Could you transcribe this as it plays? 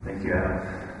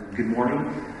Good morning.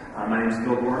 My name is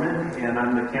Bill Gorman, and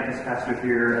I'm the campus pastor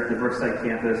here at the Brookside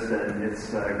campus, and it's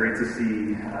great to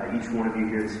see each one of you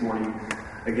here this morning.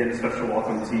 Again, a special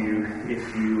welcome to you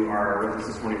if you are with us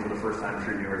this morning for the first time. If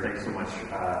you're newer, thanks so much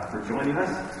for joining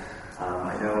us.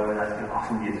 I know that can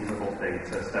often be a difficult thing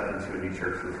to step into a new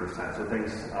church for the first time, so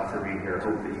thanks for being here. I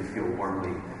hope that you feel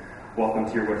warmly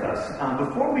welcomed here with us.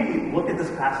 Before we look at this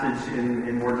passage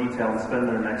in more detail and spend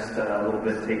the next little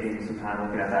bit taking some time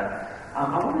looking at that,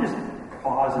 I want to just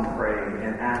pause and pray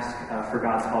and ask for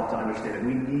God's help to understand it.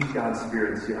 We need God's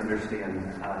Spirit to understand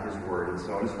His Word, and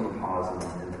so I just want to pause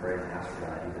and pray and ask for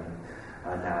that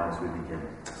even now as we begin.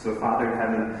 So, Father in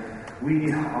heaven,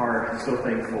 we are so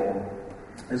thankful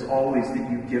as always that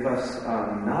you give us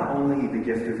not only the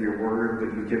gift of your word,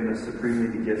 but you've given us supremely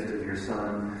the gift of your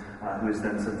Son, who has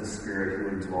then sent the Spirit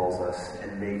who indwells us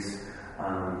and makes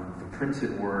the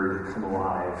printed word come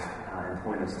alive and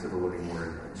point us to the living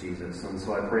word, Jesus. And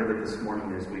so I pray that this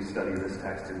morning as we study this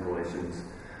text in Galatians,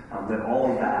 that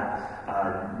all of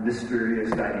that mysterious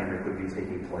dynamic would be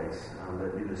taking place,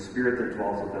 that the Spirit that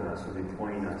dwells within us would be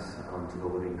pointing us to the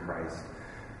living Christ,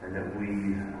 and that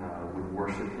we would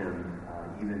worship him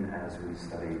even as we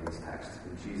study this text.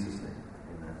 In Jesus' name,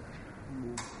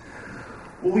 amen.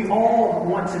 Well, we all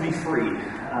want to be free.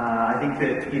 I think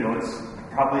that, it's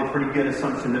probably a pretty good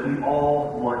assumption that we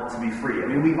all want to be free. I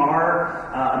mean, we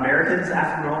are Americans,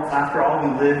 after all.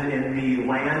 We live in the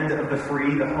land of the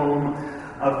free, the home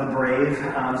of the brave.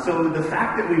 So the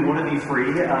fact that we want to be free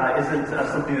isn't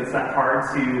something that's that hard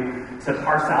to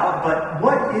parse out. But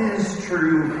what is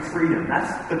true freedom?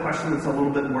 That's the question that's a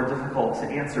little bit more difficult to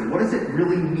answer. What does it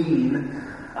really mean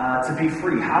to be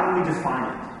free? How do we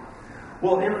define it?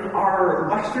 Well, in our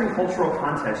Western cultural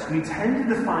context, we tend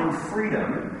to define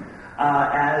freedom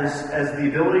as the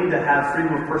ability to have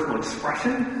freedom of personal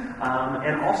expression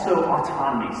and also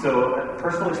autonomy. So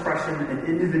personal expression and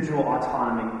individual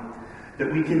autonomy,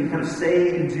 that we can kind of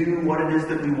say and do what it is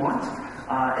that we want,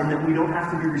 and that we don't have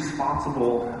to be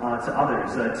responsible to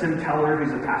others. Tim Keller,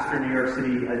 who's a pastor in New York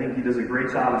City, I think he does a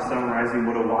great job of summarizing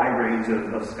what a wide range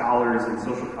of scholars and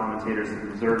social commentators have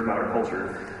observed about our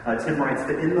culture. Tim writes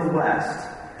that in the West,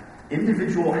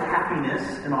 individual happiness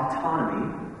and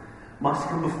autonomy must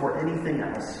come before anything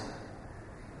else.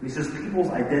 He says people's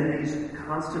identities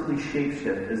constantly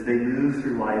shapeshift as they move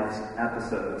through life's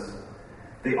episodes.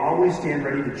 They always stand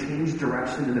ready to change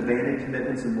direction and abandon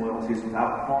commitments and loyalties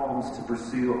without qualms to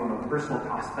pursue on a personal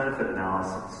cost-benefit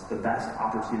analysis the best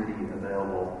opportunity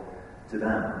available to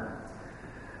them.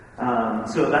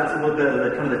 So that's a little bit of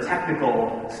the kind of the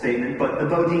technical statement, but the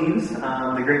Bodines,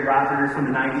 the great rapper from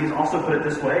the 90s, also put it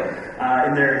this way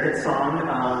in their hit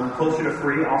song, Closer to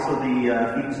Free, also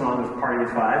the theme song of Party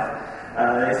of Five.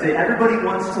 They say, everybody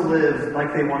wants to live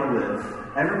like they want to live.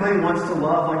 Everybody wants to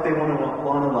love like they want to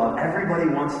love. Everybody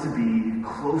wants to be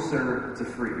closer to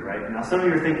free, right? Now, some of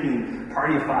you are thinking,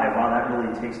 Party of Five, wow, that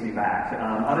really takes me back.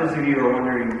 Others of you are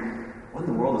wondering, what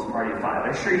in the world is Party of Five? I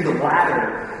assure you the latter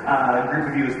group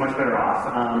of you is much better off.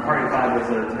 Party of Five was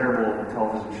a terrible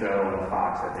television show on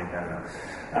Fox, I think, I don't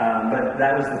know. But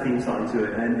that was the theme song to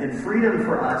it. And freedom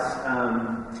for us,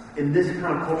 in this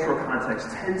kind of cultural context,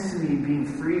 tends to mean being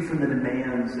free from the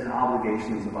demands and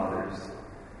obligations of others.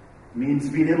 It means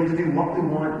being able to do what we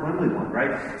want, when we want,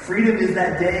 right? Freedom is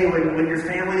that day when your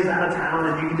family is out of town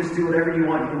and you can just do whatever you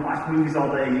want. You can watch movies all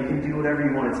day. You can do whatever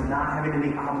you want. It's not having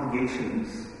any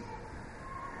obligations.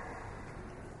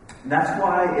 That's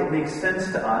why it makes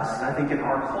sense to us, I think, in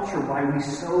our culture, why we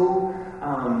so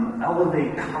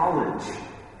elevate college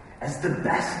as the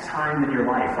best time in your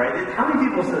life, right? How many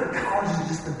people say that college is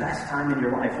just the best time in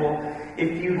your life? Well,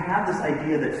 if you have this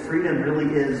idea that freedom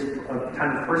really is a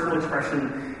kind of personal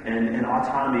expression and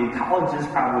autonomy, college is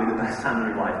probably the best time in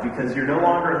your life because you're no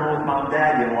longer at home with mom and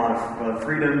dad. You have a lot of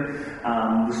freedom.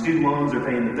 The student loans are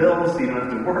paying the bills, so you don't have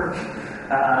to work.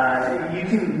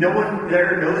 No one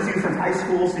there knows you from high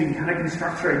school, so you can kind of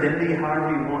construct your identity however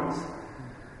you want.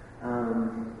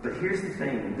 But here's the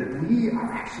thing, that we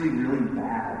are actually really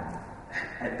bad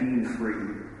at being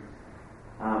free.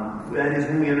 That is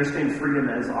when we understand freedom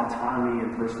as autonomy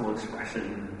and personal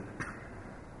expression.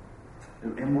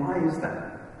 And why is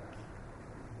that?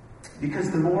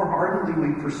 Because the more ardently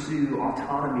we pursue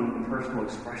autonomy and personal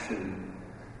expression,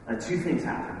 two things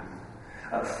happen.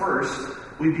 First,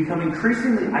 we become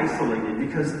increasingly isolated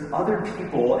because other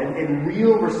people and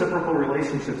real reciprocal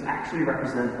relationships actually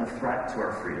represent a threat to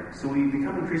our freedom. So we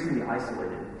become increasingly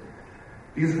isolated.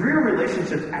 Because real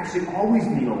relationships actually always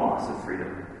mean a loss of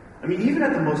freedom. I mean, even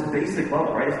at the most basic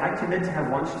level, right? If I commit to have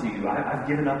lunch to you, I've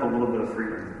given up a little bit of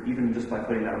freedom, even just by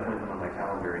putting that appointment on my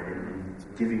calendar and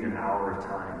giving an hour of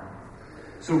time.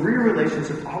 So real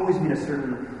relationships always mean a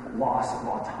certain loss of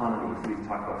autonomy if we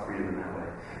talk about freedom in that way.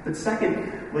 But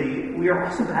secondly, we are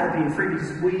also bad at being free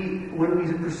because when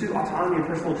we pursue autonomy and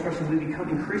personal expression, we become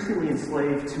increasingly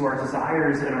enslaved to our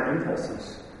desires and our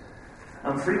impulses.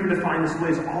 Freedom defined this way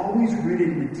is always rooted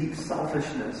in deep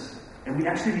selfishness, and we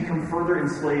actually become further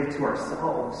enslaved to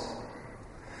ourselves.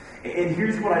 And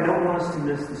here's what I don't want us to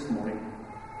miss this morning,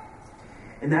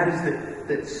 and that is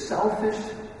that selfish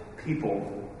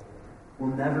people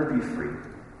will never be free.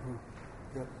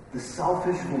 The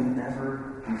selfish will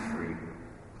never be free.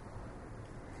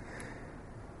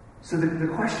 So the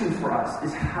question for us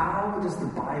is, how does the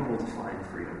Bible define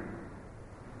freedom?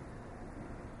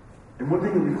 And one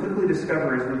thing that we quickly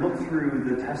discover as we look through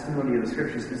the testimony of the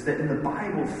Scriptures is that in the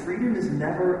Bible, freedom is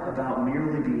never about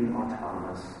merely being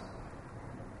autonomous.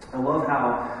 I love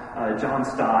how John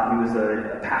Stott, who was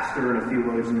a pastor and a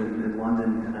theologian in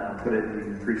London, put it.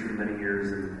 He preached for many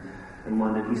years in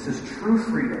London. He says, true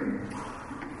freedom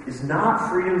is not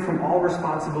freedom from all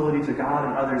responsibility to God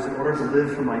and others in order to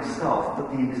live for myself,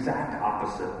 but the exact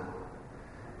opposite.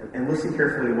 And listen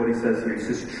carefully to what he says here. He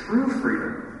says, true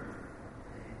freedom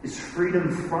is freedom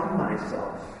from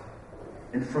myself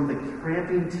and from the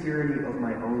cramping tyranny of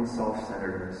my own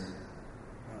self-centeredness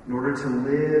in order to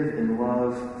live in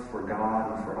love for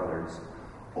God and for others.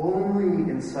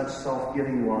 Only in such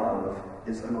self-giving love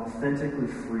is an authentically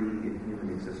free and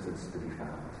human existence to be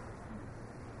found.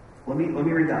 Let me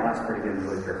read that last part again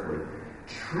really carefully.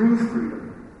 True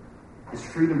freedom is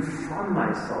freedom from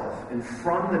myself and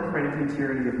from the cramping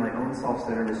tyranny of my own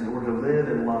self-centeredness in order to live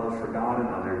in love for God and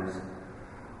others.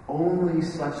 Only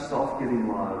such self-giving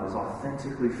love is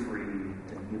authentically free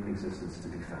and human existence to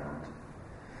be found.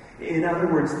 In other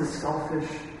words, the selfish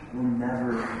will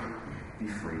never be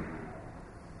free.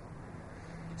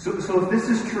 So if this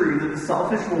is true, that the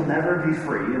selfish will never be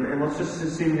free, and let's just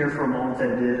assume here for a moment that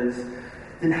it is,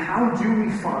 then how do we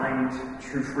find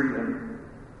true freedom?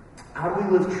 How do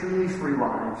we live truly free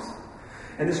lives?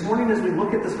 And this morning, as we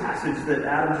look at this passage that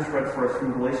Adam just read for us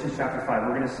from Galatians chapter 5,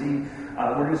 we're going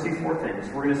to see four things.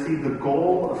 We're going to see the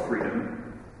goal of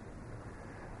freedom,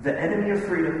 the enemy of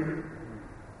freedom,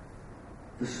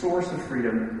 the source of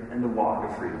freedom, and the walk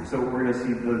of freedom. So we're going to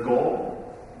see the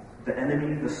goal, the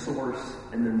enemy, the source,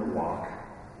 and then the walk.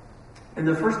 And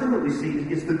the first thing that we see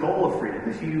is the goal of freedom.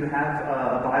 If you have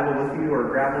a Bible with you or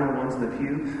grab one of the ones in the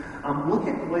pew, look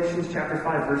at Galatians chapter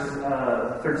 5,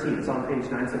 verse 13. It's on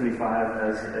page 975,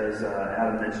 as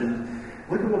Adam mentioned.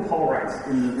 Look at what Paul writes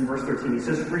in verse 13. He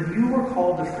says, "For you were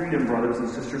called to freedom, brothers and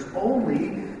sisters,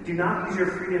 only do not use your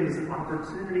freedom as an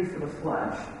opportunity for the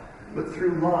flesh, but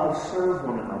through love serve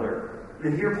one another."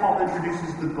 And here Paul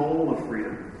introduces the goal of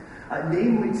freedom,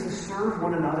 namely to serve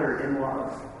one another in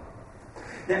love.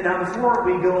 Now, before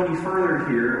we go any further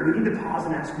here, we need to pause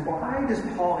and ask, why does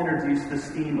Paul introduce this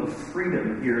theme of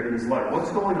freedom here in his letter?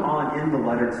 What's going on in the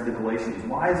letter to the Galatians?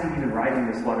 Why is he even writing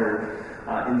this letter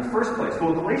in the first place?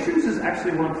 Well, Galatians is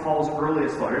actually one of Paul's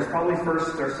earliest letters, probably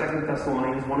 1st or 2nd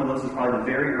Thessalonians. One of those is probably the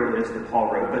very earliest that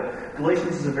Paul wrote. But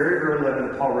Galatians is a very early letter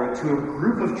that Paul wrote to a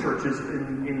group of churches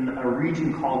in a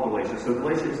region called Galatia. So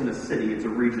Galatia isn't a city, it's a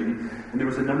region. And there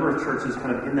was a number of churches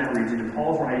kind of in that region, and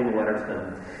Paul's writing a letter to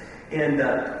them. And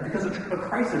because a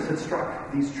crisis had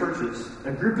struck these churches,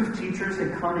 a group of teachers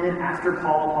had come in after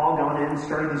Paul gone in,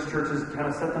 started these churches, kind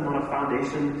of set them on a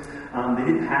foundation. They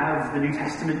didn't have the New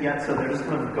Testament yet, so they're just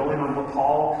kind of going on what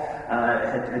Paul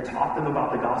had taught them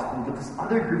about the gospel. But this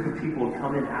other group of people had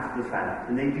come in after the fact,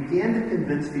 and they began to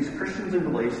convince these Christians in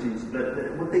Galatians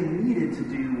that what they needed to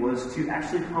do was to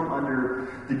actually come under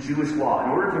the Jewish law. In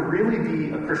order to really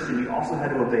be a Christian, you also had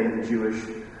to obey the Jewish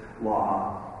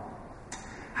law.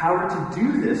 However, to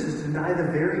do this is to deny the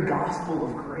very gospel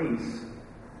of grace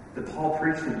that Paul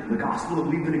preached to them, the gospel that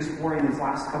we've been exploring these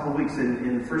last couple of weeks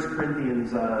in 1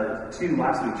 Corinthians 2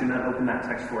 last week. Jeanette opened that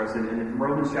text for us, and in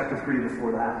Romans chapter 3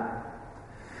 before that.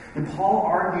 And Paul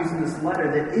argues in this letter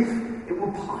that if it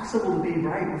were possible to be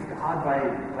right with God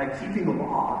by keeping the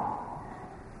law,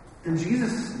 then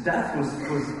Jesus' death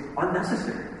was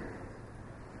unnecessary.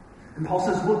 And Paul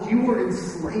says, look, you were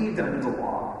enslaved under the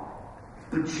law,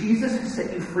 but Jesus has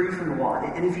set you free from the law.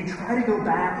 And if you try to go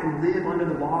back and live under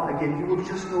the law again, you will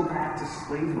just go back to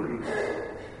slavery.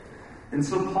 And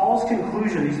so Paul's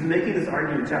conclusion, he's making this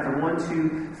argument in chapter 1,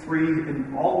 2, 3,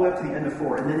 and all the way up to the end of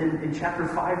 4. And then in chapter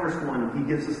 5, verse 1, he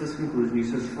gives us this conclusion. He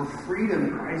says, "For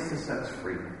freedom Christ has set us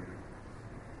free.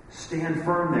 Stand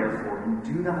firm, therefore, and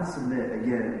do not submit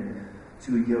again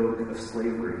to a yoke of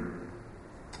slavery."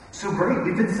 So great,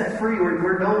 we've been set free.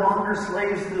 We're no longer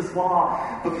slaves to this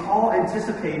law. But Paul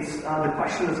anticipates the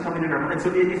question that's coming in our mind. So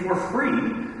if we're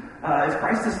free, If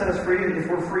Christ has set us free, if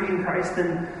we're free in Christ,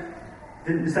 then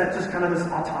is that just kind of this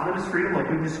autonomous freedom, like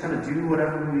we can just kind of do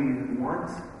whatever we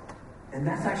want? And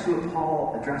that's actually what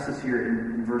Paul addresses here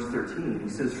in verse 13. He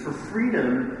says, for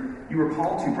freedom you were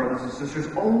called to, brothers and sisters,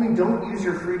 only don't use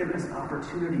your freedom as an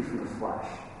opportunity for the flesh,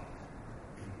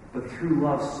 but through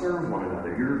love serve one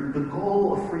another. The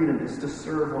goal of freedom is to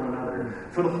serve one another.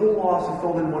 For the whole law is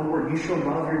fulfilled in one word, you shall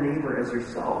love your neighbor as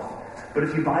yourself. But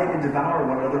if you bite and devour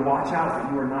one another, watch out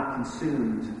that you are not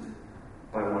consumed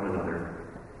by one another.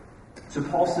 So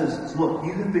Paul says, look,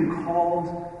 you have been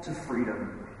called to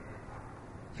freedom.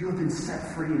 You have been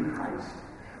set free in Christ.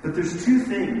 But there's two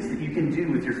things that you can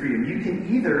do with your freedom. You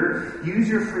can either use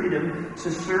your freedom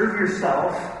to serve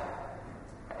yourself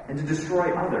and to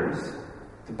destroy others,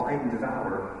 to bite and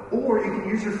devour, or you can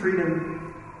use your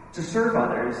freedom to serve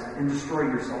others and destroy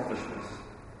your selfishness.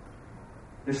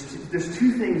 There's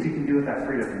two things you can do with that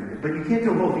freedom, but you can't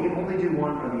do both. You can only do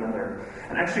one or the other.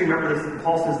 And actually, remember this,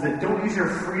 Paul says that don't use your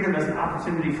freedom as an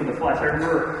opportunity for the flesh. I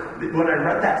remember when I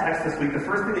read that text this week, the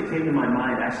first thing that came to my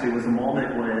mind actually was a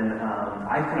moment when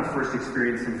I kind of first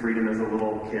experienced some freedom as a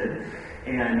little kid,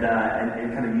 and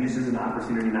kind of used as an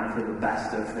opportunity not for the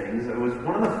best of things. It was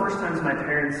one of the first times my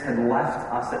parents had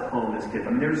left us at home as kids.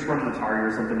 I mean, they were just running to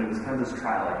Target or something. It was kind of this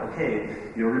trial, like, okay,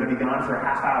 we're going to be gone for a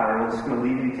half hour. We're just going to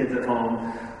leave you kids at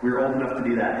home. We were old enough to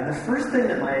do that. And the first thing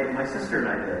that my sister and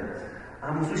I did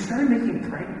was we started making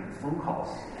prank phone calls.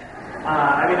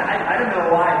 I don't know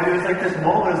why, but it was like this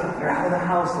moment, they're out of the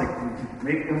house,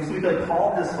 we'd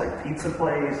call this pizza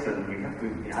place,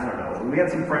 and I don't know. We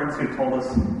had some friends who told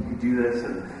us you do this,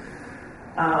 and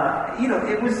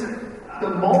it was the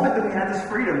moment that we had this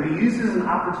freedom. We used it as an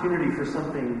opportunity for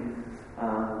something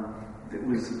that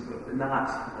was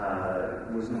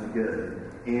not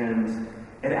good, and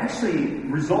it actually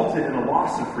resulted in a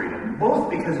loss of freedom, both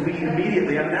because we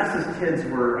immediately, us as kids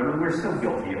we're so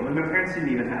guilty. My parents didn't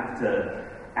even have to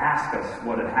ask us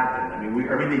what had happened.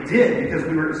 They did, because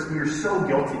we were so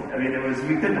guilty.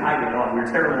 We couldn't hide it at all. We were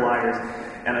terrible liars,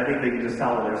 and I think they could just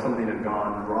tell that there's something had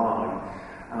gone wrong.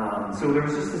 So there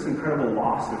was just this incredible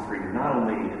loss of freedom, not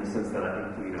only in the sense that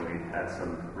I think, we had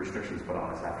some restrictions put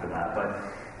on us after that, but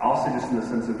also just in the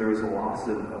sense that there was a loss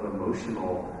of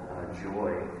emotional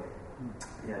joy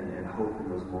and hope in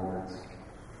those moments.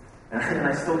 And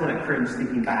I still kind of cringe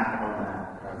thinking back on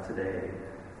that today.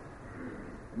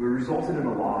 We resulted in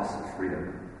a loss of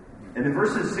freedom. And in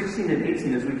verses 16 and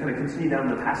 18, as we kind of continue down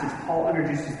the passage, Paul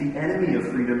introduces the enemy of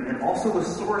freedom and also the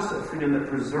source of freedom that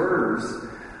preserves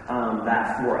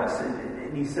that for us.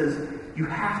 And he says, you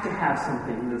have to have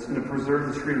something that's going to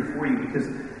preserve this freedom for you, because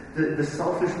the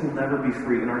selfish will never be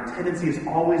free. And our tendency is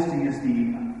always to use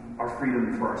our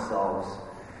freedom for ourselves.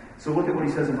 So look at what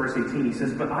he says in verse 18. He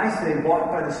says, but I say, walk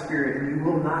by the Spirit, and you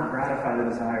will not gratify the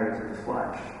desires of the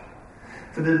flesh.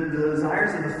 For the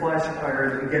desires of the flesh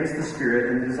are against the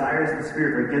Spirit, and the desires of the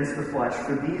Spirit are against the flesh,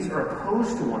 for these are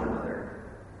opposed to one another,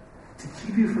 to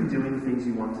keep you from doing the things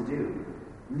you want to do.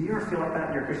 Do you ever feel like that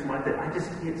in your Christian life, that I just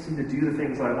can't seem to do the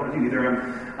things that I want to do? Either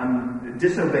I'm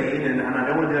disobeying and I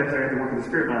don't want to do that because I have to work with the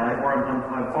Spirit in my life, or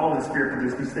I'm following the Spirit, but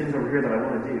there's these things over here that I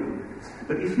want to do.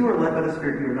 But if you are led by the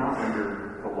Spirit, you are not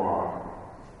under the law.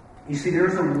 You see, there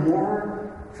is a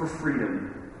war for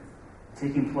freedom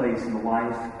taking place in the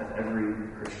life of every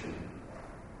Christian.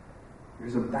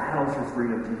 There's a battle for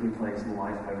freedom taking place in the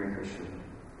life of every Christian.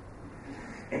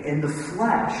 And the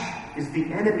flesh is the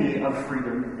enemy of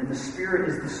freedom, and the Spirit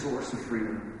is the source of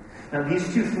freedom. Now,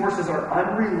 these two forces are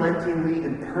unrelentingly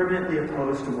and permanently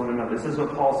opposed to one another. This is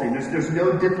what Paul's saying. There's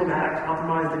no diplomatic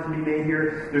compromise that can be made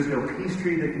here. There's no peace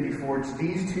treaty that can be forged.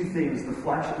 These two things, the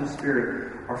flesh and the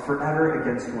Spirit, are forever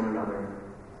against one another.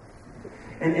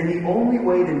 And the only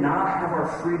way to not have our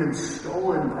freedom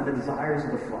stolen by the desires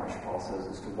of the flesh, Paul says,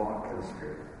 is to walk by the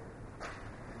Spirit.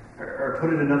 Or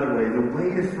put it another way, the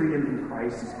way to freedom in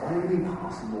Christ is only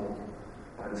possible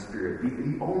by the Spirit.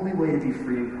 The only way to be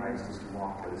free in Christ is to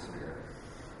walk by the Spirit.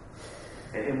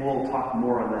 And we'll talk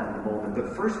more on that in a moment.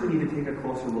 But first we need to take a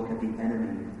closer look at the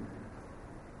enemy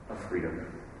of freedom.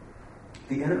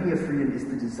 The enemy of freedom is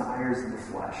the desires of the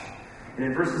flesh. And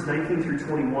in verses 19 through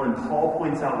 21, Paul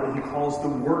points out what he calls the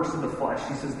works of the flesh.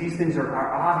 He says these things are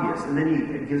obvious. And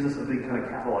then he gives us a big kind of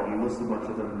catalog. He lists a bunch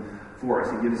of them for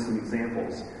us. He gives us some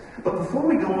examples. But before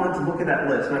we go on to look at that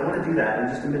list, and I want to do that in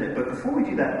just a minute, but before we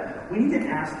do that, we need to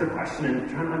ask the question and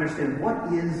try to understand,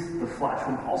 what is the flesh?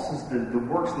 When Paul says the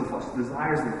works of the flesh, the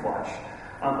desires of the flesh,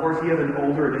 or if you have an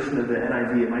older edition of the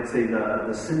NIV, it might say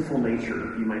the sinful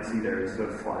nature, you might see there instead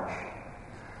of flesh.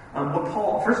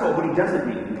 First of all, what he doesn't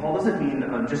mean, Paul doesn't mean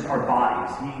just our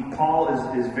bodies. Paul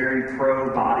is very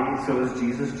pro-body, so is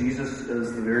Jesus. Jesus,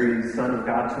 as the very Son of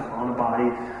God, took on a body.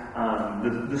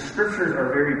 The scriptures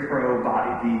are very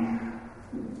pro-body.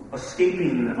 The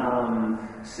escaping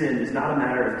sin is not a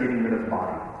matter of getting rid of the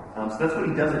body. So that's what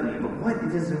he doesn't mean. But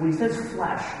when he says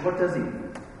flesh, what does he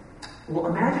mean? Well,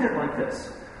 imagine it like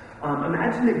this.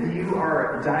 Imagine if you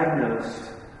are diagnosed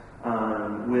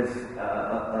with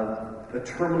a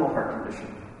terminal heart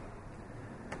condition.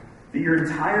 That your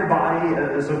entire body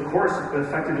is, of course,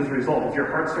 affected as a result. If your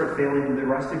heart starts failing, the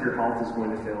rest of your health is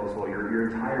going to fail as well. Your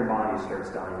entire body starts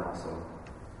dying also.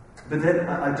 But then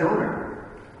a donor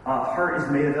heart is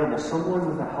made available. Someone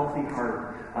with a healthy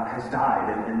heart has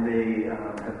died, and they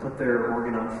have put their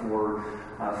organ up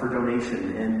for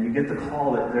donation. And you get the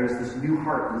call that there's this new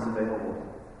heart that's available.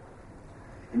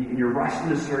 And you're rushed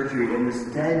into surgery, and this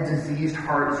dead, diseased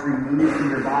heart is removed from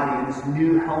your body, and this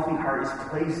new, healthy heart is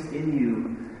placed in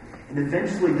you. And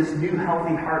eventually, this new,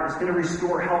 healthy heart is going to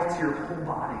restore health to your whole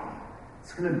body.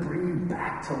 It's going to bring you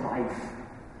back to life.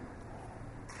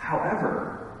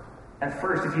 However, at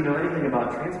first, if you know anything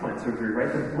about transplant surgery,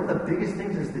 right, one of the biggest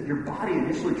things is that your body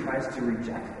initially tries to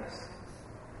reject this.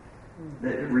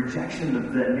 The rejection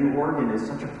of that new organ is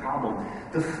such a problem.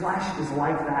 The flesh is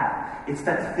like that. It's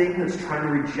that thing that's trying to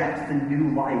reject the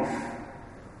new life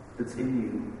that's in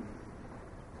you.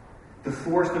 The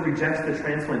force that rejects the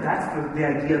transplant, that's the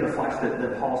idea of the flesh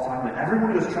that Paul's talking about.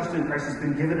 Everyone who has trusted in Christ has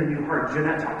been given a new heart.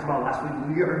 Jeanette talked about last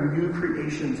week. We are new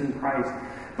creations in Christ.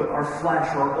 But our flesh,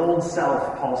 our old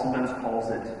self, Paul sometimes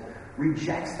calls it,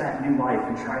 rejects that new life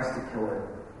and tries to kill it.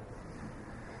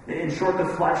 In short, the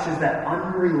flesh is that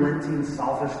unrelenting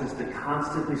selfishness that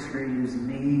constantly screams,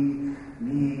 me,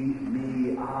 me,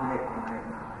 me, I.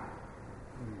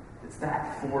 It's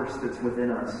that force that's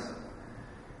within us.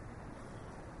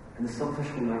 And the selfish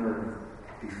will never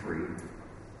be free.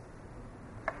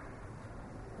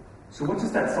 So what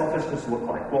does that selfishness look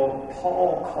like? Well,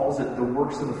 Paul calls it the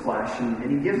works of the flesh,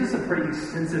 and he gives us a pretty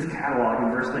extensive catalog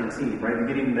in verse 19, right?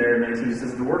 Beginning there in 19, he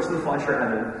says, the works of the flesh are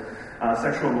evident.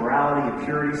 Sexual immorality,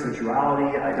 impurity,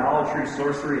 sensuality, idolatry,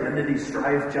 sorcery, enmity,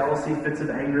 strife, jealousy, fits of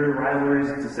anger, rivalries,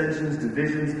 dissensions,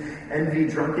 divisions, envy,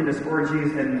 drunkenness,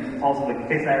 orgies, and Paul's like, in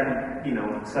case I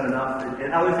haven't, said enough,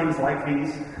 and other things like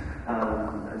these,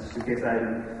 just in case I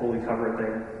didn't fully cover it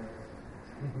there.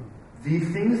 The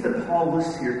things that Paul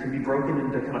lists here can be broken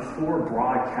into kind of four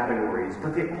broad categories,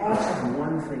 but they all have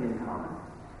one thing in common.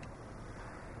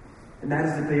 And that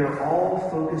is that they are all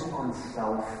focused on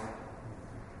self,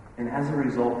 and as a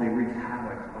result, they wreak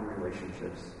havoc on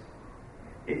relationships.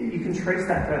 You can trace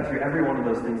that thread through every one of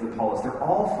those things that Paul lists. They're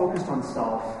all focused on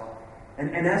self,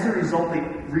 and as a result, they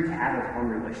wreak havoc on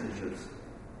relationships.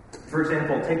 For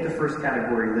example, take the first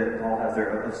category that Paul has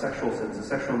there of sexual sins, of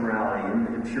sexual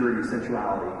immorality, impurity,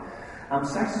 sensuality.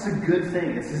 Sex is a good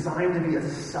thing. It's designed to be a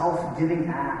self-giving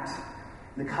act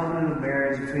in the covenant of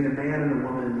marriage between a man and a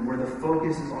woman where the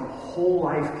focus is on whole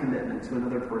life commitment to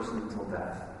another person until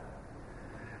death.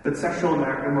 But sexual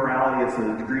immorality, it's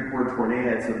the Greek word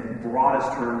porneia, it's the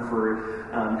broadest term for,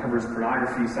 covers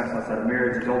pornography, sex outside of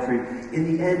marriage, adultery.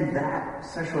 In the end, that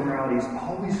sexual immorality is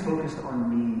always focused on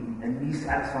me and me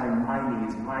satisfying my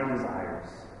needs, my desires.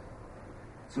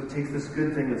 So it takes this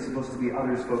good thing that's supposed to be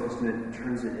others focused and it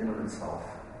turns it in on itself.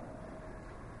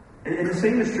 And the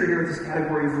same is true here with this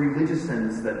category of religious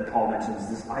sins that Paul mentions,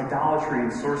 this idolatry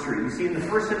and sorcery. You see, in the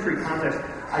first century context,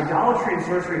 idolatry and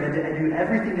sorcery had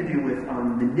everything to do with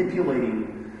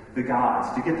manipulating the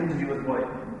gods, to get them to do with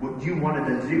what you wanted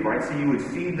them to do, right? So you would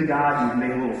feed the god, you'd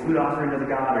make a little food offering to the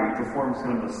god, or you performed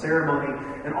kind of a ceremony,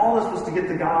 and all this was to get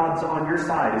the gods on your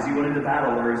side as you went into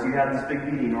battle, or as you had this big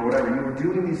meeting, or whatever. You were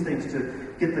doing these things to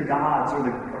get the gods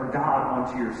or God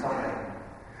onto your side.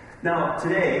 Now,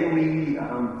 today, we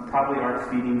probably aren't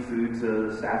feeding food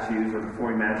to statues or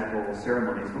performing magical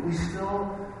ceremonies, but we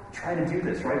still try to do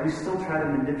this, right? We still try to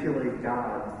manipulate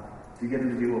God to get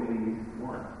him to do what we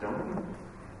want, don't we?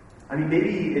 I mean,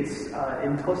 maybe it's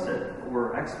implicit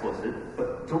or explicit,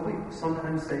 but don't we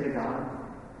sometimes say to God,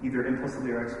 either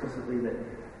implicitly or explicitly,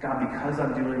 that, God, because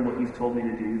I'm doing what you've told me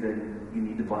to do, then you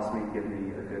need to bless me and give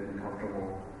me a good and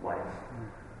comfortable life?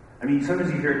 I mean,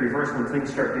 sometimes you hear it reversed when things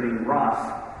start getting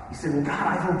rough. You say, well, God,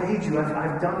 I've obeyed you.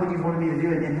 I've done what you wanted me to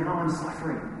do, and now I'm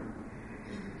suffering.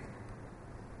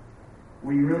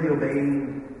 Were you really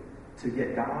obeying to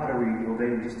get God, or were you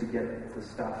obeying just to get the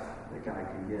stuff that God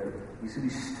can give? You see, we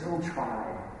still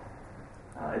try.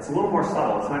 It's a little more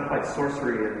subtle. It's not quite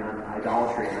sorcery and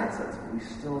idolatry in that sense, but we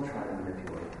still try to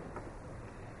manipulate.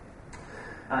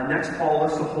 Next, Paul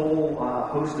lists a whole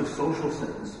host of social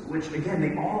sins, which, again,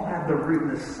 they all have their root in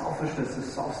this selfishness,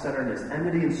 this self-centeredness.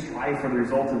 Enmity and strife are the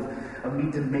result of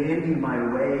me demanding my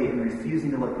way and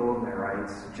refusing to let go of my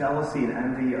rights. Jealousy and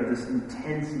envy are this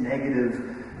intense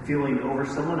negative feeling over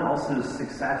someone else's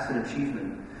success and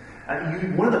achievement.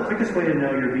 One of the quickest way to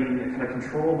know you're being kind of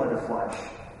controlled by the flesh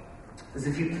is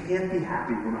if you can't be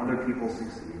happy when other people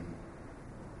succeed.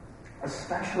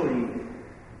 Especially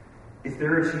if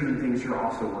they're achieving things you're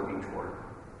also working toward.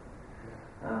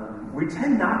 We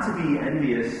tend not to be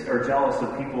envious or jealous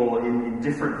of people in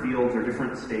different fields or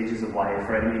different stages of life,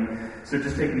 right? I mean, so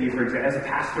just take me, for example, as a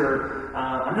pastor,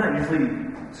 I'm not usually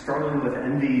struggling with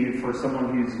envy for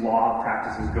someone whose law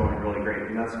practice is going really great.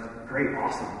 And that's great,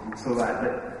 awesome. So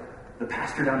that the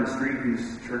pastor down the street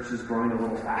whose church is growing a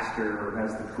little faster or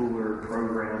has the cooler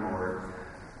program or,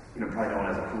 probably no one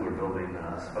has a cooler building than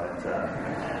us, but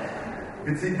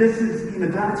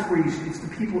that's where it's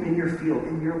the people in your field,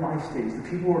 in your life stage, the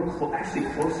people who are actually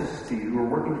closest to you, who are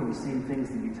working for the same things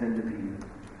that you tend to be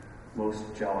most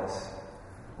jealous,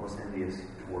 most envious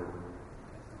toward.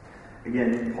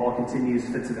 Again, Paul continues,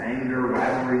 fits of anger,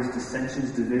 rivalries,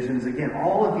 dissensions, divisions. Again,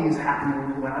 all of these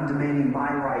happen when I'm demanding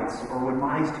my rights or when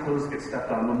my toes get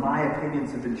stepped on, when my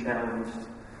opinions have been challenged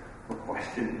or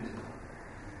questioned.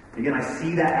 Again, I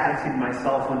see that attitude in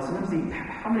myself when sometimes,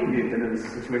 how many of you have been in this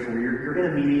situation where you're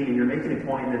in a meeting and you're making a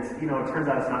point and it turns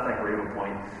out it's not that great of a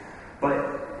point.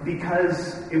 But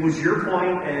because it was your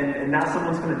point and now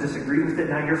someone's going to disagree with it,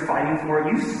 now you're fighting for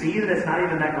it, you see that it's not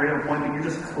even that great of a point, but you're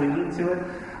just clinging to it.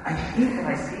 I hate when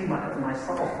I see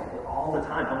myself all the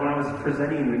time. When I was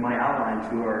presenting my outline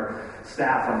to our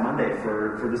staff on Monday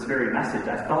for this very message,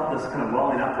 I felt this kind of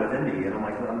welling up within me, and I'm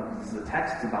like, this is a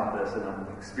text about this, and I'm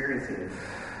experiencing it.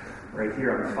 Right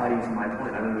here, I'm fighting for my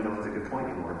point. I don't even know if it's a good point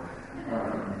anymore.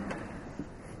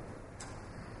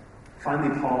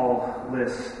 Finally, Paul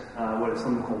lists what is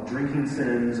something called drinking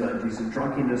sins, use of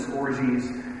drunkenness, orgies.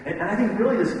 And I think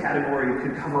really this category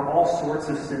could cover all sorts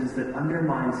of sins that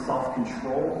undermine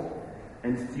self-control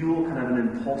and fuel kind of an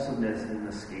impulsiveness and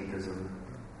escapism.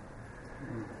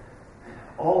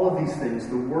 All of these things,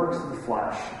 the works of the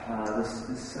flesh,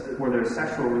 whether it's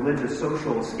sexual, religious,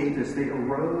 social, escapist, they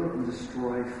erode and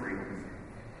destroy freedom.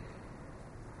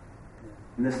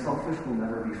 And the selfish will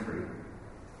never be free.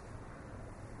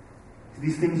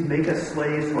 These things make us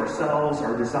slaves to ourselves,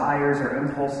 our desires, our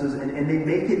impulses, and they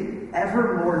make it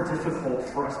ever more difficult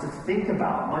for us to think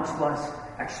about, much less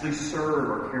actually serve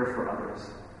or care for others.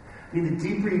 I mean, the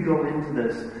deeper you go into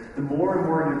this, the more and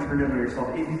more you're turned on yourself.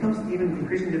 It becomes even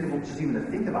increasingly difficult just even to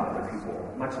think about other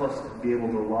people, much less be able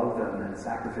to love them and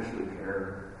sacrificially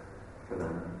care for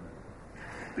them.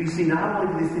 But you see, not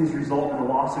only do these things result in a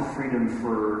loss of freedom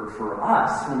for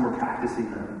us when we're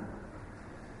practicing them,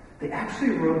 they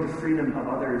actually erode the freedom of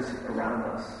others around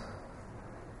us.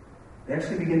 They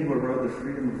actually begin to erode the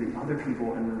freedom of the other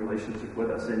people in the relationship with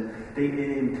us, and they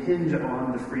impinge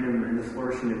on the freedom and the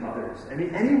flourishing of others. I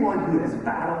mean, anyone who has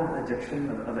battled addiction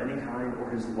of any kind or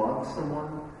has loved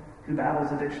someone who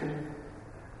battles addiction,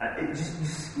 you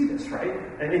see this, right?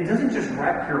 And it doesn't just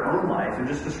wreck your own life and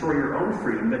just destroy your own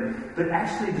freedom, but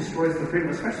actually destroys the freedom,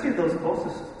 especially of those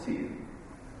closest to you.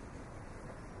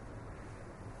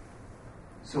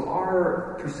 So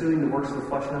our pursuing the works of the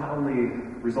flesh not only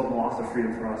result in loss of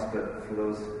freedom for us, but for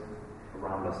those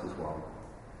around us as well.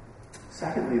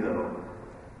 Secondly, though,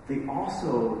 they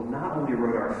also not only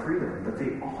erode our freedom, but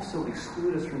they also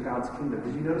exclude us from God's kingdom.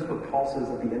 Did you notice what Paul says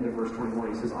at the end of verse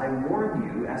 21? He says, I warn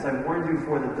you, as I warned you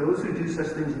before, that those who do such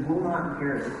things will not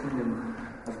inherit the kingdom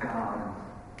of God.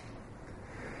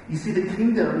 You see, the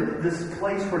kingdom, this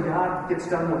place where God gets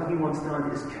done what he wants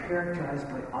done, is characterized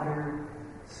by utter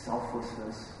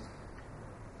selflessness.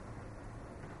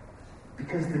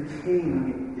 Because the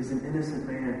king is an innocent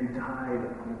man who died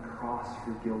on a cross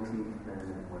for guilty men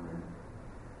and women.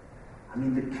 I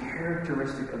mean, the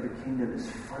characteristic of the kingdom is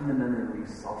fundamentally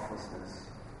selflessness,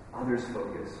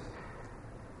 others-focused.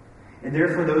 And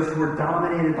therefore, those who are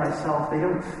dominated by self, they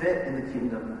don't fit in the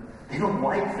kingdom. They don't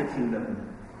like the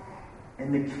kingdom.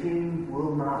 And the king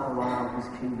will not allow his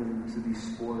kingdom to be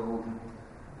spoiled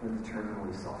by the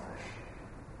terminally selfish.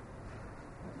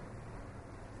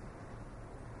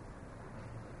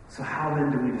 So how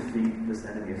then do we defeat this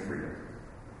enemy of freedom?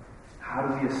 How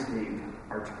do we escape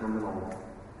our terminal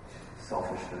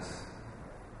selfishness?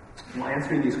 Well,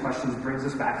 answering these questions brings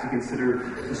us back to consider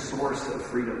the source of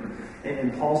freedom.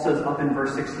 And Paul says up in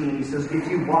verse 16, he says, if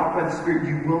you walk by the Spirit,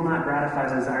 you will not gratify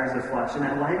the desires of the flesh. And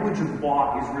that language of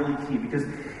walk is really key, because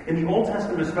in the Old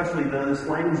Testament especially, this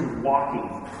language of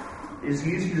walking is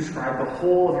used to describe the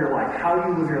whole of your life, how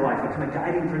you live your life, the kind of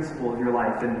guiding principle of your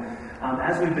life. And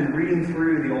as we've been reading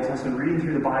through the Old Testament, reading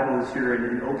through the Bible this year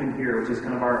in Open Here, which is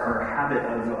kind of our habit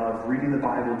of reading the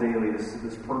Bible daily,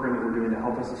 this program that we're doing to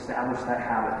help us establish that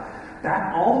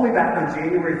habit. All the way back on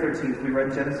January 13th, we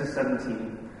read Genesis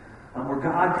 17. Where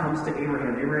God comes to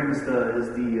Abraham. Abraham is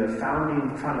the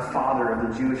founding kind of father of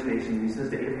the Jewish nation. He says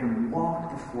to Abraham,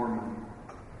 walk before me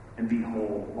and be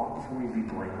whole. Walk before me and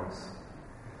be blameless.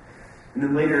 And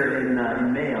then later in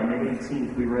May, on May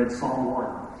 18th, we read Psalm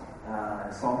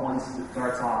 1. Psalm 1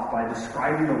 starts off by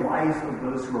describing the life of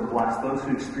those who are blessed, those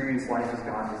who experience life as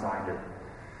God designed it.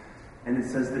 And it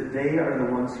says that they are the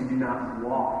ones who do not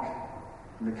walk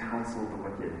in the counsel of the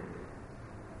wicked.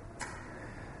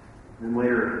 And then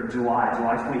later, July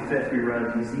 25th, we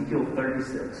read Ezekiel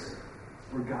 36,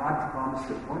 where God promised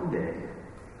that one day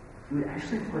He would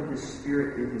actually put His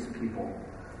Spirit in His people.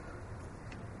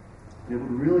 And it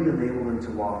would really enable them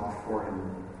to walk before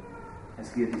Him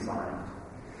as He had designed.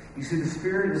 You see, the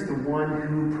Spirit is the one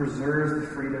who preserves the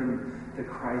freedom that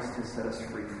Christ has set us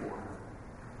free for.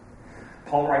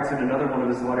 Paul writes in another one of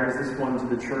his letters, this one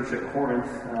to the church at Corinth,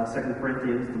 2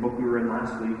 Corinthians, the book we were in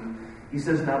last week. He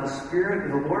says, now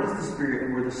the Lord is the Spirit,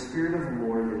 and where the Spirit of the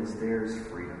Lord is, there is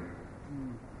freedom.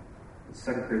 It's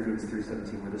 2 Corinthians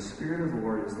 3:17, where the Spirit of the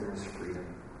Lord is, there is freedom.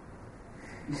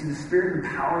 You see, the Spirit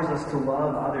empowers us to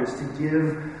love others, to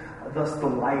give thus the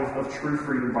life of true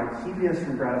freedom by keeping us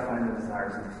from gratifying the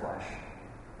desires of the flesh.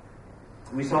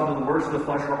 We saw that the works of the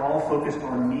flesh are all focused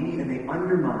on me, and they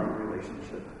undermine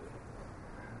relationship.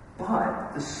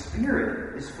 But the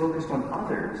Spirit is focused on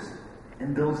others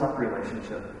and builds up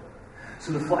relationship.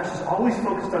 So the flesh is always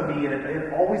focused on me, and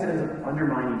it always ends up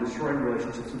undermining, destroying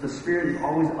relationships. But the Spirit is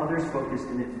always others focused,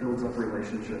 and it builds up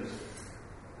relationships.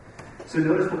 So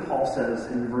notice what Paul says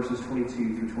in verses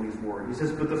 22 through 24. He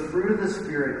says, but the fruit of the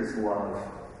Spirit is love,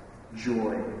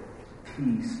 joy,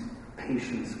 peace,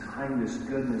 patience, kindness,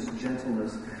 goodness,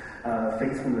 gentleness,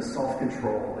 faithfulness,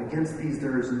 self-control. Against these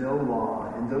there is no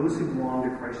law, and those who belong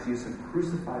to Christ Jesus have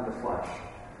crucified the flesh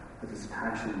with its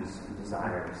passions and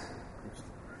desires.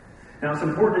 Now it's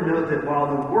important to note that while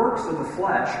the works of the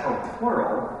flesh are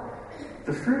plural,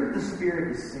 the fruit of the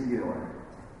Spirit is singular.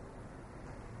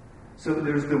 So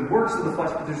there's the works of the flesh,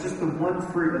 but there's just the one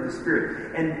fruit of the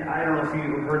Spirit. And I don't know if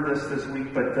you heard this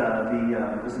week, but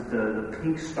the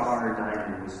Pink Star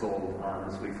diamond was sold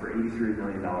this week for $83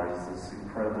 million. It's this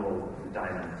incredible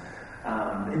diamond.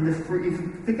 And the fruit, if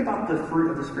you think about the fruit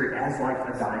of the Spirit as like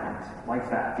a diamond, like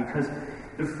that, because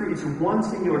the fruit, it's one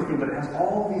singular thing, but it has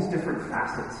all these different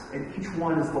facets. And each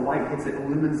one, as the light hits it,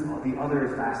 illumines the other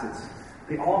facets.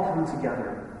 They all come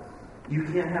together. You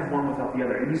can't have one without the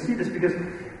other. And you see this because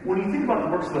when you think about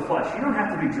the works of the flesh, you don't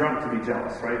have to be drunk to be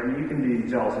jealous, right? I mean, you can be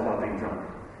jealous without being drunk.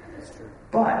 That's true.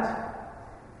 But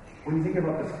when you think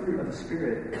about the fruit of the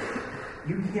Spirit,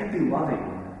 you can't be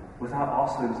loving without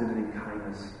also exhibiting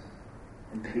kindness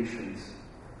and patience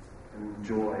and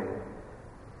joy.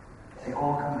 They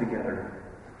all come together.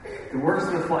 The works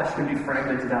of the flesh can be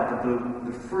fragmented out, but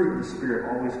the fruit of the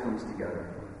Spirit always comes together.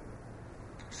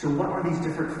 So what are these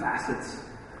different facets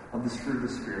of this fruit of the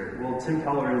Spirit? Well, Tim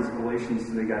Keller in his Galatians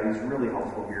today, guy, he's really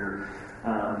helpful here.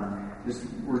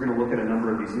 We're going to look at a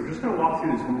number of these. We're just going to walk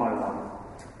through these one by one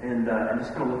and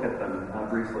just going to look at them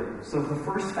briefly. So the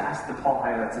first facet that Paul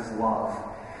highlights is love.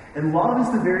 And love is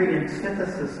the very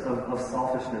antithesis of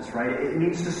selfishness, right? It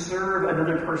means to serve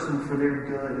another person for their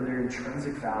good and their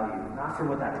intrinsic value, not for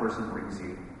what that person brings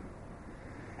you.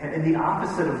 And the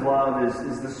opposite of love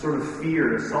is this sort of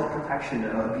fear, self-protection,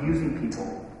 abusing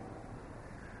people.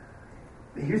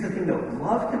 But here's the thing, though.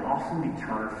 Love can often be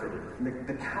counterfeited. And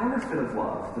the counterfeit of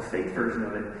love, the fake version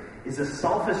of it, is a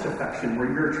selfish affection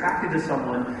where you're attracted to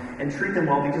someone and treat them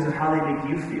well because of how they make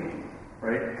you feel,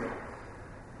 right?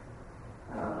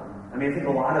 I think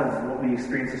a lot of what we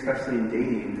experience, especially in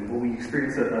dating, what we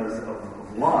experience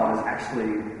of love is actually,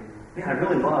 man, I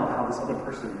really love how this other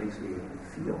person makes me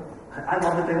feel. I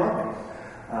love that they love me.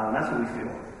 That's what we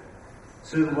feel.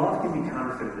 So love can be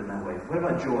counterfeited in that way. What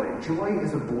about joy? Joy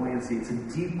is a buoyancy. It's a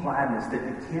deep gladness that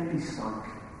it can't be sunk.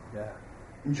 Yeah.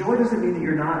 And joy doesn't mean that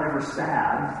you're not ever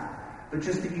sad, but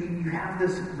just that you have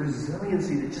this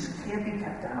resiliency that just can't be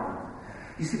kept down.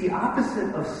 You see, the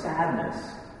opposite of sadness,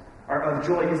 or of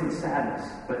joy, isn't sadness,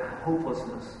 but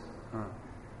hopelessness.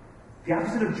 The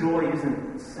opposite of joy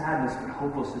isn't sadness, but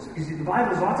hopelessness. Because the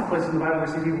Bible, there's lots of places in the Bible where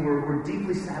we see people who are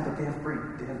deeply sad, but they have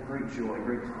great joy,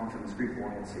 great confidence, great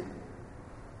buoyancy.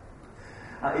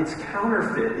 Its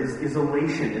counterfeit is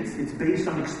elation. It's based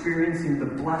on experiencing the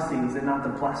blessings and not the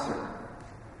blesser.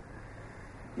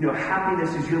 Happiness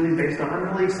is usually based on, I'm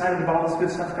really excited about all this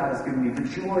good stuff God has given me. The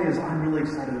joy is, I'm really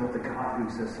excited about the God who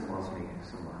exists and loves me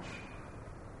so much.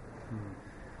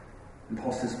 And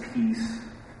Paul says peace.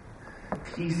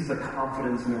 Peace is a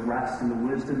confidence and a rest in the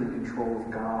wisdom and control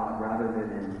of God rather than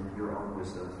in your own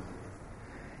wisdom.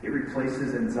 It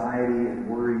replaces anxiety and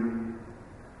worry.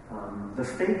 The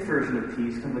fake version of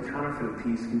peace, kind of the counterfeit of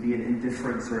peace, can be an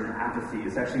indifference or an apathy.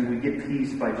 It's actually, we get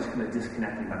peace by just kind of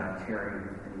disconnecting, by not caring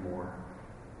anymore.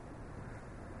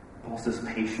 Paul says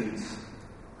patience.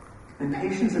 And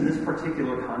patience in this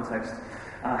particular context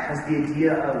has the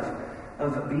idea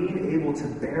of being able to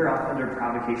bear up under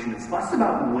provocation. It's less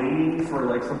about waiting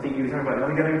for something you were talking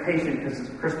about. You got to be patient because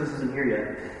Christmas isn't here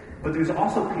yet. But there's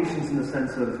also patience in the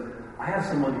sense of, I have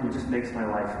someone who just makes my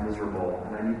life miserable,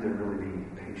 and I need to really be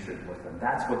patient with them.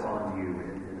 That's what's on view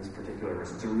in this particular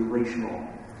verse. It's a relational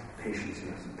patience.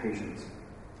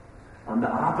 The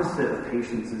opposite of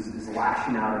patience is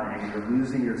lashing out in anger,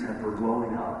 losing your temper,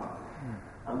 blowing up.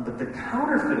 But the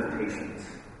counterfeit of patience,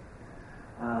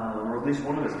 or at least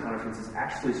one of its counterfeits, is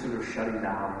actually sort of shutting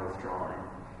down or withdrawing.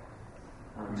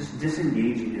 Just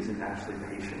disengaging isn't actually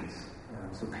patience.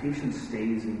 So patience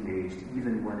stays engaged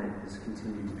even when it is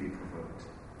continued to be provoked.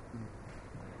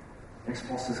 Next,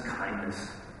 Paul says kindness.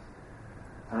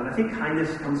 And I think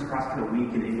kindness comes across kind of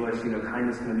weak in English.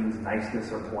 Kindness kind of means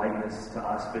niceness or politeness to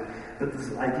us. But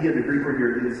this idea, the Greek word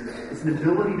here, is it's an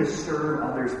ability to serve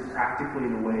others practically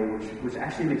in a way which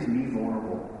actually makes me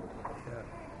vulnerable.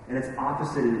 And its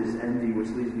opposite is envy, which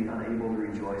leaves me unable to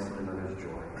rejoice in another's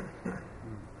joy.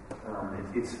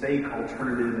 It's fake,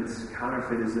 alternative, it's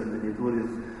counterfeit, is a manipulative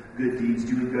good deeds,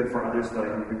 doing good for others so I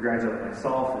can congratulate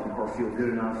myself or feel good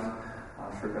enough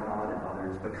for God and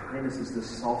others. But kindness is the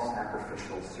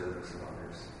self-sacrificial service of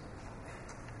others.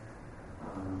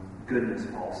 Goodness,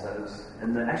 Paul says.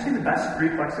 And actually the best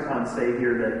Greek lexicons say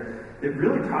here that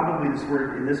really probably this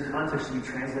word in this context should be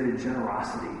translated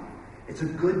generosity. It's a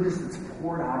goodness that's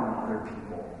poured out on other people.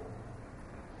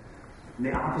 And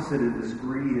the opposite is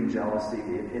greed and jealousy.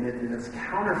 And its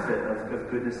counterfeit of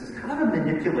goodness is kind of a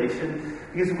manipulation,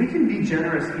 because we can be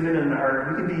generous even in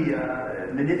we can be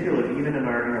manipulative even in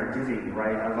our giving,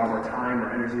 right, of our time or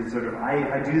energy. Sort of,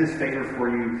 I do this favor for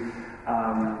you.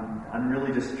 I'm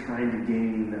really just trying to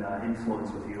gain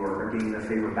influence with you or gain a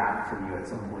favor back from you at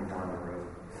some point down the road.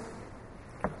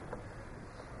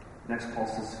 Next, Paul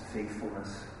says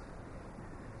faithfulness.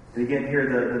 And again,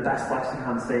 here, the best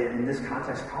lexicons say, in this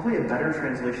context, probably a better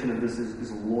translation of this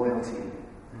is loyalty.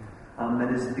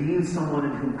 That is being someone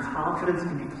in whom confidence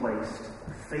can be placed.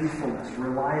 Faithfulness,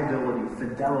 reliability,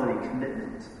 fidelity,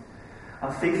 commitment.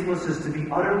 Faithfulness is to be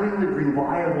utterly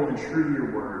reliable and true to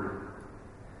your word.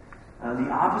 The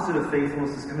opposite of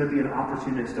faithfulness is going to be an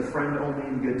opportunist, a friend only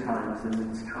in good times. And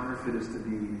its counterfeit is to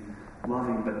be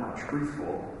loving but not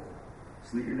truthful,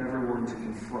 so that you're never willing to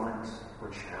confront or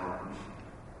challenge.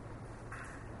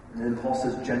 And then Paul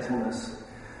says gentleness.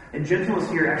 And gentleness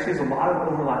here actually has a lot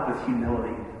of overlap with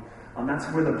humility. That's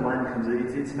where the blend comes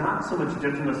in. It's not so much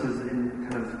gentleness as in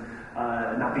kind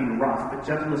of not being rough, but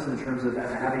gentleness in terms of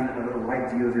having a right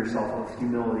view of yourself, of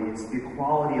humility. It's the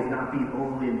quality of not being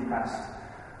overly impressed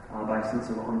by a sense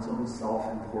of one's own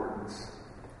self-importance.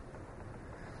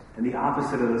 And the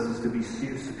opposite of this is to be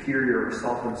superior or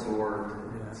self-absorbed.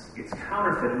 It's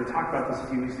counterfeit, and we talked about this a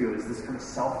few weeks ago, is this kind of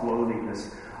self-loathing, this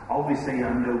always saying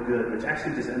I'm no good, which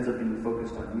actually just ends up being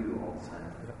focused on you all the time.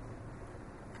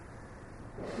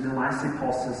 And then lastly,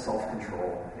 Paul says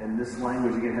self-control. And this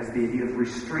language, again, has the idea of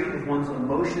restraint of one's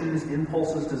emotions,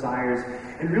 impulses, desires,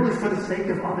 and really for the sake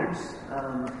of others.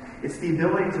 It's the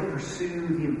ability to pursue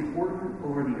the important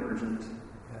over the urgent,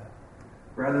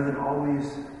 rather than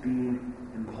always being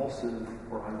impulsive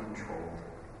or uncontrolled.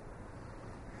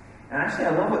 And actually, I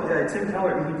love what Tim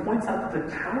Keller, he points out that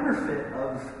the counterfeit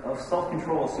of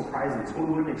self-control is surprising. It's what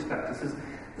we wouldn't expect. He says,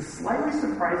 the slightly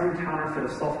surprising counterfeit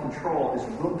of self-control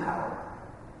is willpower,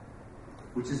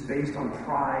 which is based on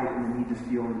pride and the need to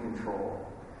feel in control.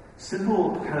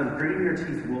 Simple, kind of gritting your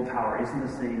teeth willpower isn't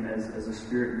the same as a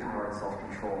spirit-empowered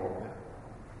self-control.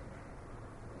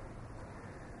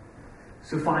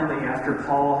 So finally, after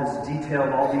Paul has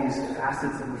detailed all these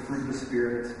facets of the fruit of the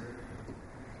Spirit,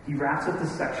 he wraps up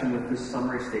this section with this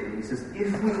summary statement. He says,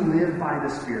 if we live by the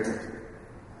Spirit,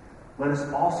 let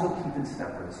us also keep in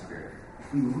step with the Spirit.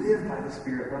 If we live by the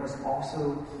Spirit, let us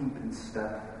also keep in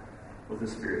step with the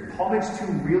Spirit. Paul makes two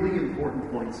really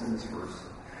important points in this verse.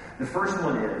 The first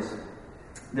one is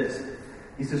this.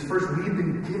 He says, first, we've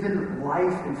been given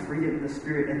life and freedom in the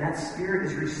Spirit, and that Spirit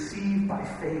is received by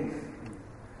faith.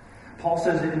 Paul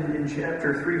says in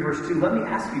chapter 3, verse 2, let me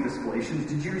ask you this, Galatians,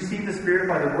 did you receive the Spirit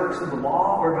by the works of the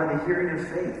law or by the hearing of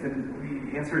faith?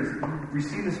 And the answer is, you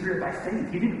received the Spirit by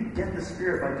faith. You didn't get the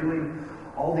Spirit by doing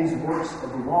all these works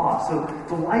of the law. So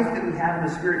the life that we have in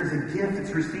the Spirit is a gift.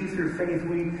 It's received through faith.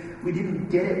 We didn't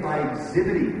get it by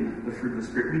exhibiting the fruit of the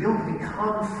Spirit. We don't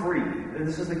become free. And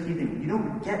this is the key thing. You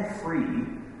don't get free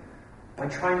by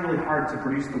trying really hard to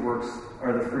produce the works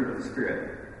or the fruit of the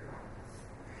Spirit.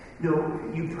 No,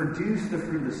 you produce the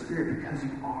fruit of the Spirit because you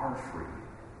are free.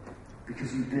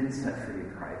 Because you've been set free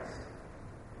in Christ.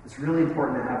 It's really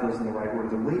important to have those in the right order.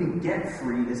 The way to get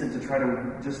free isn't to try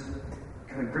to just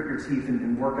kind of grit your teeth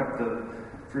and work up the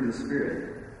fruit of the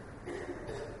Spirit.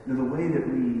 No, the way that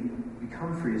we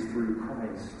become free is through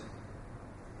Christ.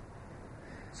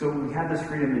 So we have this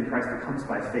freedom in Christ that comes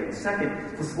by faith.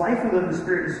 Second, this life we live in the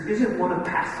Spirit isn't one of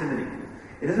passivity.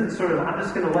 It isn't sort of, I'm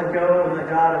just going to let go and let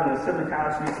God, I'm going to sit on the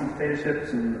couch and eat some potato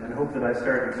chips and hope that I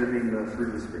start exhibiting the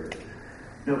fruit of the Spirit.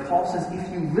 No, Paul says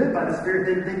if you live by the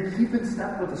Spirit, then keep in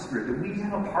step with the Spirit. That we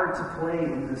have a part to play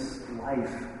in this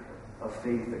life of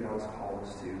faith that God has called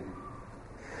us to.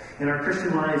 In our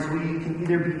Christian lives, we can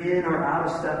either be in or out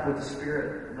of step with the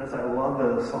Spirit. And as I love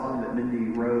the song that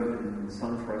Mindy wrote and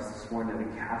sung for us this morning,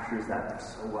 it captures that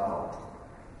so well.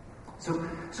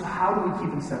 So how do we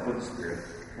keep in step with the Spirit?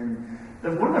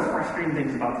 And one of the frustrating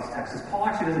things about this text is Paul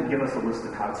actually doesn't give us a list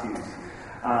of how-tos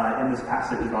in this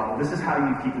passage about this is how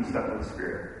you keep in step with the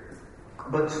Spirit.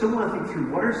 But still want to think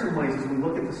through what are some ways as we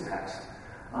look at this text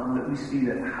that we see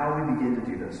that how we begin to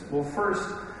do this. Well, first,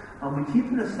 we keep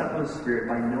in step with the Spirit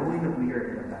by knowing that we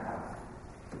are in a battle.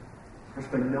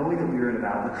 First, by knowing that we are in a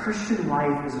battle. The Christian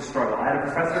life is a struggle. I had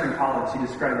a professor in college who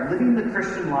described living the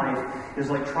Christian life is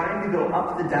like trying to go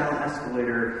up the down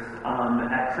escalator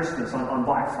at Christmas on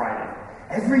Black Friday.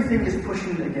 Everything is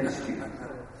pushing against you.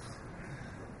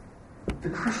 The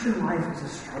Christian life is a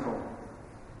struggle.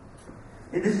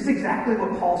 And this is exactly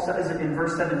what Paul says in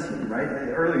verse 17, right?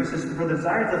 Earlier, he says, for the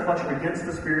desires of the flesh are against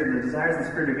the Spirit, and the desires of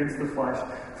the Spirit are against the flesh.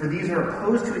 For these are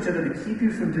opposed to each other to keep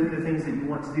you from doing the things that you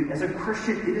want to do. As a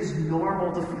Christian, it is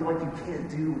normal to feel like you can't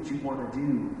do what you want to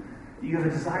do. You have a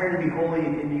desire to be holy,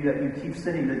 and that you keep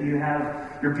sinning, that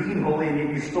you're being holy, and yet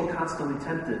you're still constantly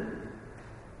tempted.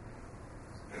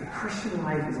 The Christian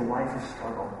life is a life of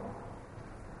struggle.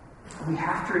 We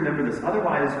have to remember this.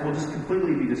 Otherwise, we'll just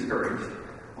completely be discouraged.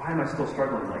 Why am I still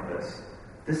struggling like this?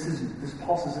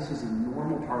 Paul says this is a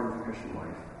normal part of the Christian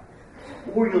life.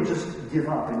 Or you'll just give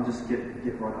up and just get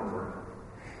run over.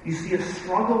 You see, a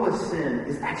struggle with sin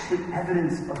is actually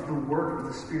evidence of the work of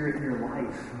the Spirit in your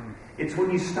life. It's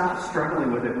when you stop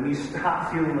struggling with it, when you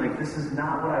stop feeling like this is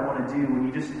not what I want to do, when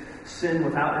you just sin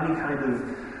without any kind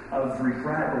of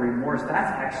regret or remorse,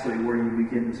 that's actually where you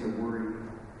begin to worry.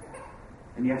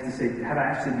 And you have to say, have I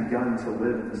actually begun to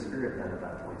live in the Spirit then at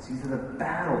that point? See, the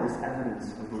battle is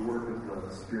evidence of the work of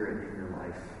the Spirit in your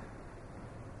life.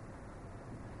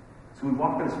 So we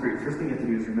walk by the Spirit. First thing you have to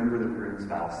do is remember that we're in this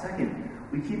battle. Second,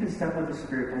 we keep in step with the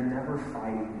Spirit by never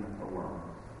fighting alone.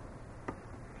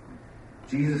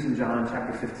 Jesus in John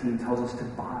chapter 15 tells us to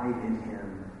abide in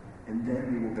Him, and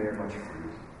then we will bear much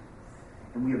fruit.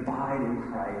 And we abide in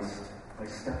Christ by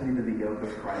stepping into the yoke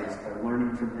of Christ, by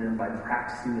learning from Him, by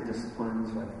practicing the disciplines,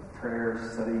 by prayer,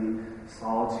 study,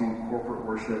 solitude, corporate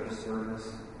worship,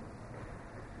 service.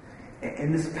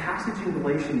 And this passage in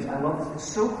Galatians, I love this.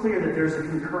 It's so clear that there's a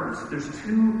concurrence. There's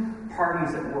two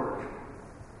parties at work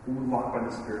when we walk by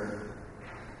the Spirit.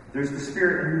 There's the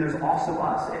Spirit, and then there's also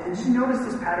us. And just notice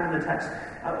this pattern in the text.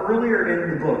 Earlier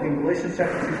in the book, in Galatians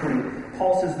chapter 2:20,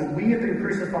 Paul says that we have been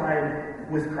crucified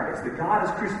with Christ, that God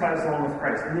has crucified us along with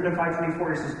Christ. And then in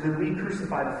 5:24 he says, then we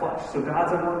crucify the flesh. So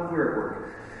God's at work, we're at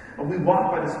work. And we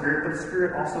walk by the Spirit, but the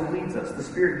Spirit also leads us. The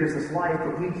Spirit gives us life,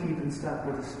 but we keep in step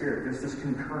with the Spirit. There's this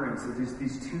concurrence, that there's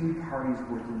these two parties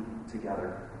working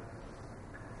together.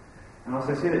 And as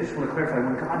I say that, I just want to clarify,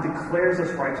 when God declares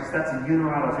us righteous, that's a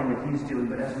unilateral thing that He's doing.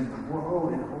 But as we grow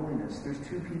in holiness, there's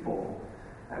two people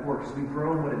at work. As we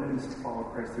grow in what it means to follow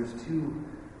Christ, there's two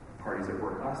parties at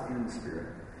work, us and the Spirit.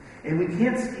 And we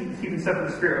can't keep in step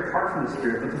with the Spirit apart from the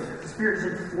Spirit, but the Spirit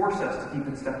doesn't force us to keep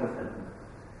in step with Him.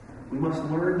 We must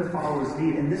learn to follow His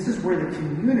lead. And this is where the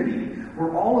community,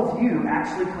 where all of you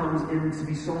actually comes in to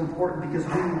be so important, because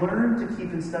we learn to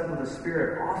keep in step with the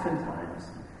Spirit oftentimes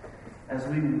as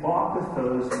we walk with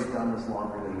those who've done this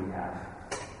longer than we have,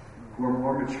 who are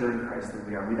more mature in Christ than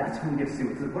we are. That's when we get to see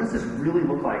what does this really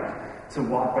look like to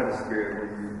walk by the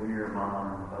Spirit when you're a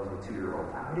mom of a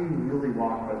 2-year-old. How do you really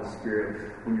walk by the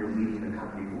Spirit when you're leading a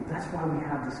company? Well, that's why we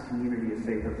have this community of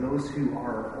faith, of those who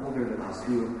are older than us,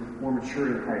 who are more mature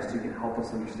in Christ, who can help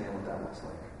us understand what that looks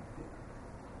like.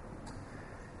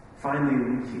 Finally,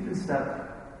 we keep in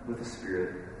step with the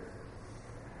Spirit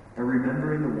by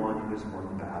remembering the one who has won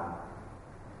the battle.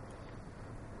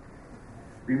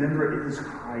 Remember, it is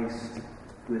Christ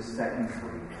who has set you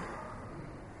free.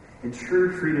 And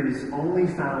true freedom is only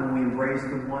found when we embrace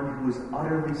the one who is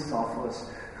utterly selfless,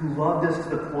 who loved us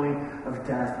to the point of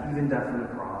death, even death on the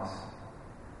cross,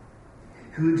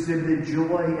 who exhibited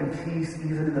joy and peace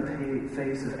even in the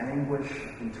face of anguish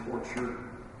and torture,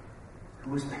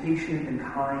 who was patient and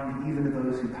kind even to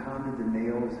those who pounded the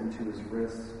nails into his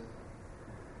wrists,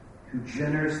 who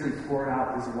generously poured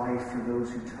out his life for those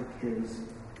who took his,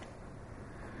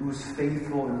 who was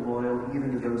faithful and loyal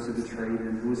even to those who betrayed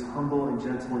him, who was humble and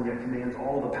gentle and yet commands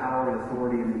all the power and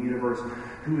authority in the universe,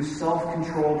 who was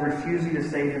self-controlled, refusing to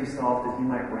save himself that he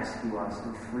might rescue us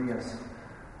and free us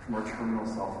from our terminal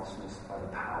selfishness by the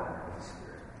power of the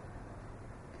Spirit.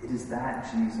 It is that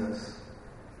Jesus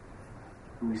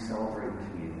who we celebrate in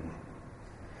communion.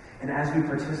 And as we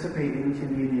participate in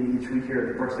communion each week here at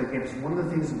the Brookside campus, one of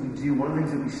the things that we do, one of the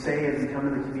things that we say as we come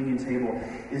to the communion table,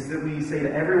 is that we say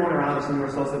to everyone around us and to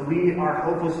ourselves that we are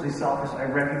hopelessly selfish. I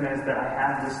recognize that I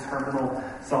have this terminal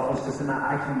selfishness and that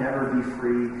I can never be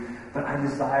free, but I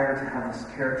desire to have this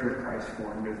character of Christ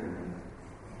formed within me.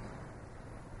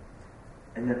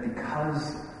 And that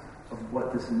because of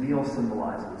what this meal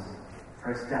symbolizes,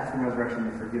 Christ's death and resurrection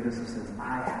and forgiveness of sins,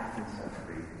 I have been set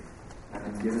free. I've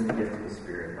been given the gift of the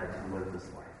Spirit, and I can live this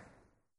life.